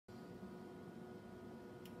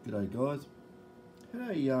G'day guys.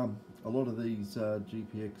 Had a lot of these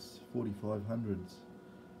GPX 4500s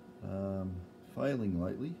failing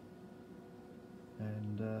lately,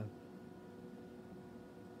 and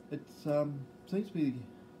it seems to be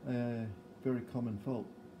a very common fault.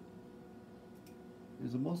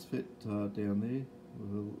 There's a Mosfet down there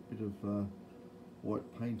with a bit of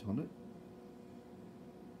white paint on it,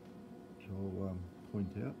 which I'll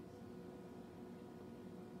point out.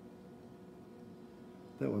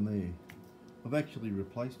 That one there, I've actually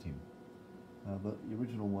replaced him. The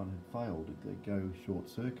original one had failed. It go short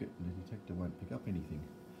circuit and the detector won't pick up anything.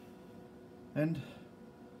 And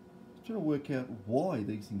I'm trying to work out why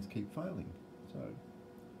these things keep failing. So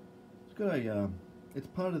it's got a, it's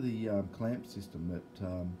part of the clamp system that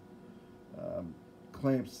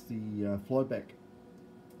clamps the flyback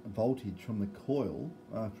voltage from the coil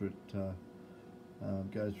after it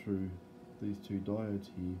goes through these two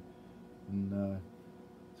diodes here, and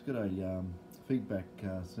it's got a feedback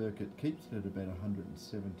circuit, keeps it at about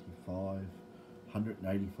 175,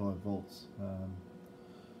 185 volts.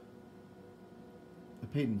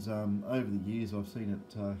 Depends, over the years I've seen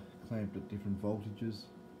it clamped at different voltages.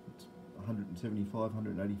 It's 175,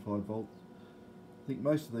 185 volts. I think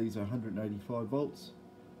most of these are 185 volts.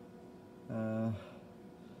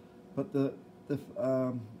 But the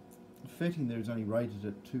fetting there is only rated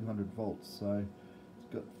at 200 volts, so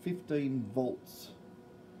it's got 15 volts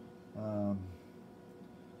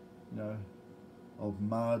of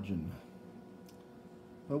margin.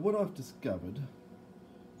 But what I've discovered,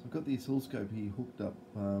 so I've got the oscilloscope here hooked up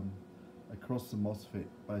across the Mosfet,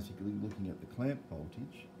 basically looking at the clamp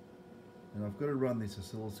voltage, and I've got to run this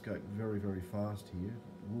oscilloscope very fast here.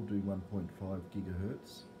 We'll do 1.5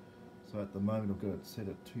 gigahertz. So at the moment I've got it set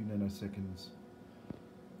at 2 nanoseconds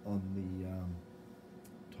on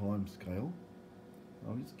the time scale.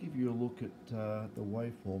 I'll just give you a look at the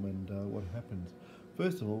waveform and what happens.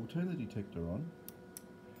 First of all, turn the detector on.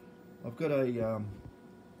 I've got a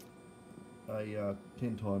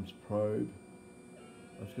 10 times probe.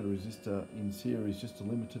 I've just got a resistor in series just to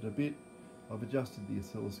limit it a bit. I've adjusted the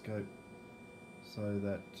oscilloscope so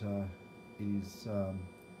that it is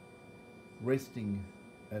resting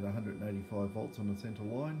at 185 volts on the center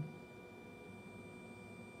line,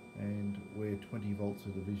 and we're 20 volts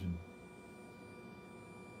of division.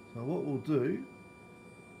 So what we'll do,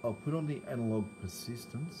 I'll put on the analog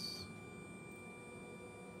persistence,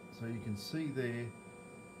 so you can see there,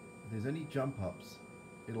 if there's any jump ups,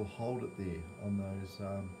 it'll hold it there on those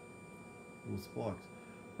little spikes.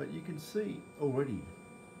 But you can see already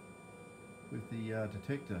with the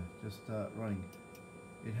detector just running,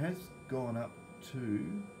 it has gone up to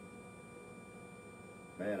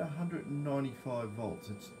about 195 volts.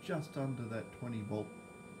 It's just under that 20 volt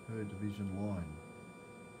per division line.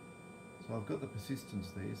 So I've got the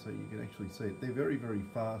persistence there, so you can actually see it. They're very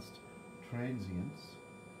fast transients.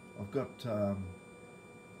 I've got it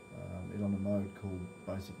on a mode called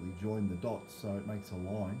basically join the dots, so it makes a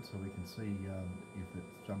line so we can see if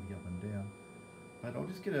it's jumping up and down. But I'll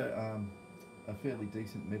just get a fairly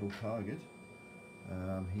decent metal target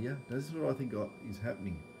here. This is what I think is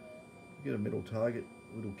happening. Get a metal target,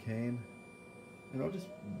 little can, and I'll just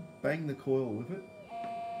bang the coil with it.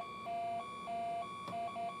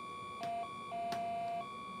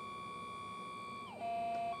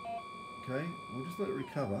 Okay, we'll just let it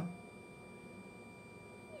recover.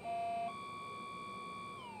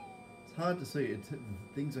 It's hard to see,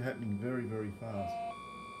 things are happening very fast.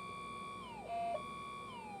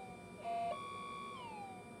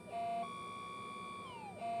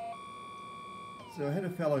 So I had a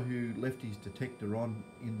fellow who left his detector on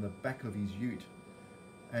in the back of his ute,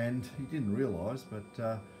 and he didn't realise,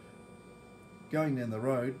 but going down the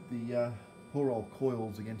road, the poor old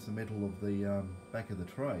coil's against the metal of the back of the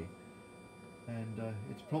tray, and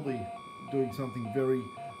it's probably doing something very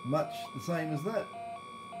much the same as that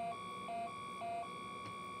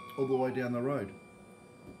all the way down the road.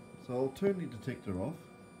 So I'll turn the detector off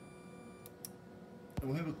and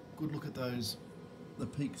we'll have a good look at the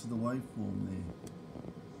peaks of the waveform there.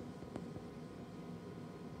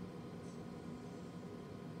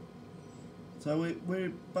 So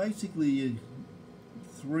we're basically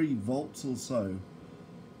 3 volts or so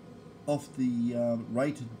off the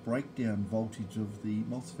rated breakdown voltage of the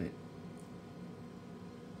Mosfet.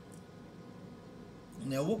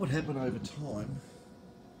 Now what would happen over time,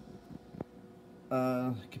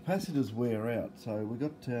 capacitors wear out, so we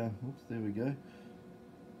got, oops, there we go.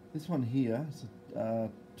 This one here is a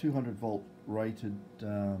 200 volt rated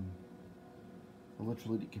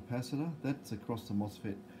electrolytic capacitor. That's across the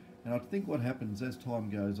Mosfet. And I think what happens as time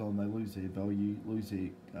goes on, they lose their value, lose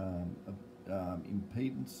their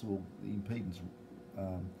impedance, or the impedance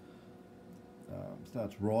um,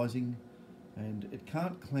 starts rising, and it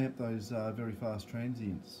can't clamp those very fast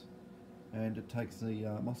transients, and it takes the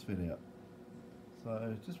Mosfet out.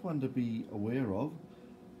 So just one to be aware of.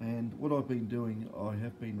 And what I've been doing, I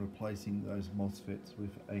have been replacing those Mosfets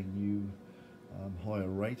with a new higher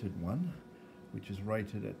rated one, which is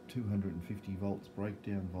rated at 250 volts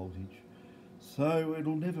breakdown voltage. So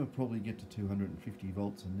it'll never probably get to 250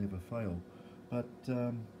 volts and never fail. But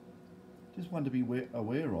just one to be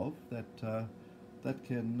aware of that that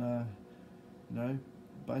can,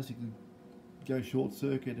 basically go short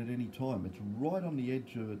circuit at any time. It's right on the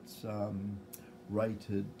edge of its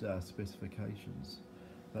rated specifications,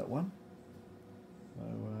 that one.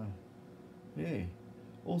 So yeah.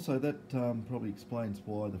 Also, that probably explains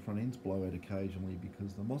why the front ends blow out occasionally,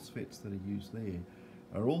 because the Mosfets that are used there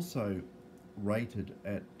are also rated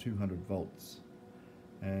at 200 volts,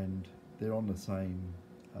 and they're on the same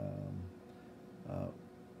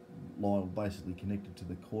line, basically connected to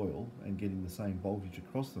the coil and getting the same voltage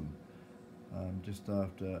across them just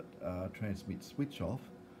after transmit switch off.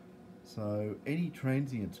 So any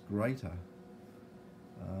transients greater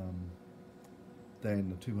than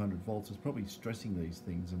the 200 volts is probably stressing these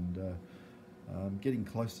things, and getting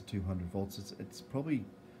close to 200 volts, it's probably,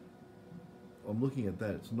 I'm looking at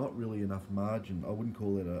that, it's not really enough margin. I wouldn't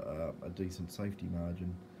call it a decent safety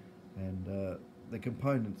margin, and the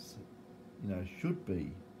components, should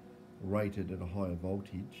be rated at a higher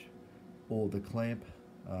voltage, or the clamp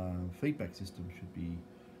feedback system should be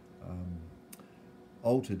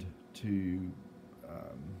altered to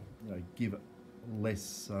give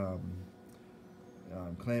less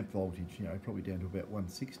clamp voltage, probably down to about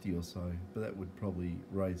 160 or so, but that would probably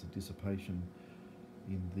raise a dissipation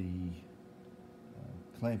in the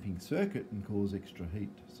clamping circuit and cause extra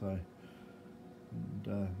heat. So,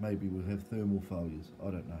 and maybe we'll have thermal failures,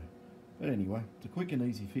 I don't know. But anyway, it's a quick and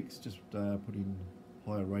easy fix. Just put in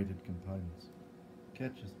higher rated components.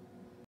 Catches.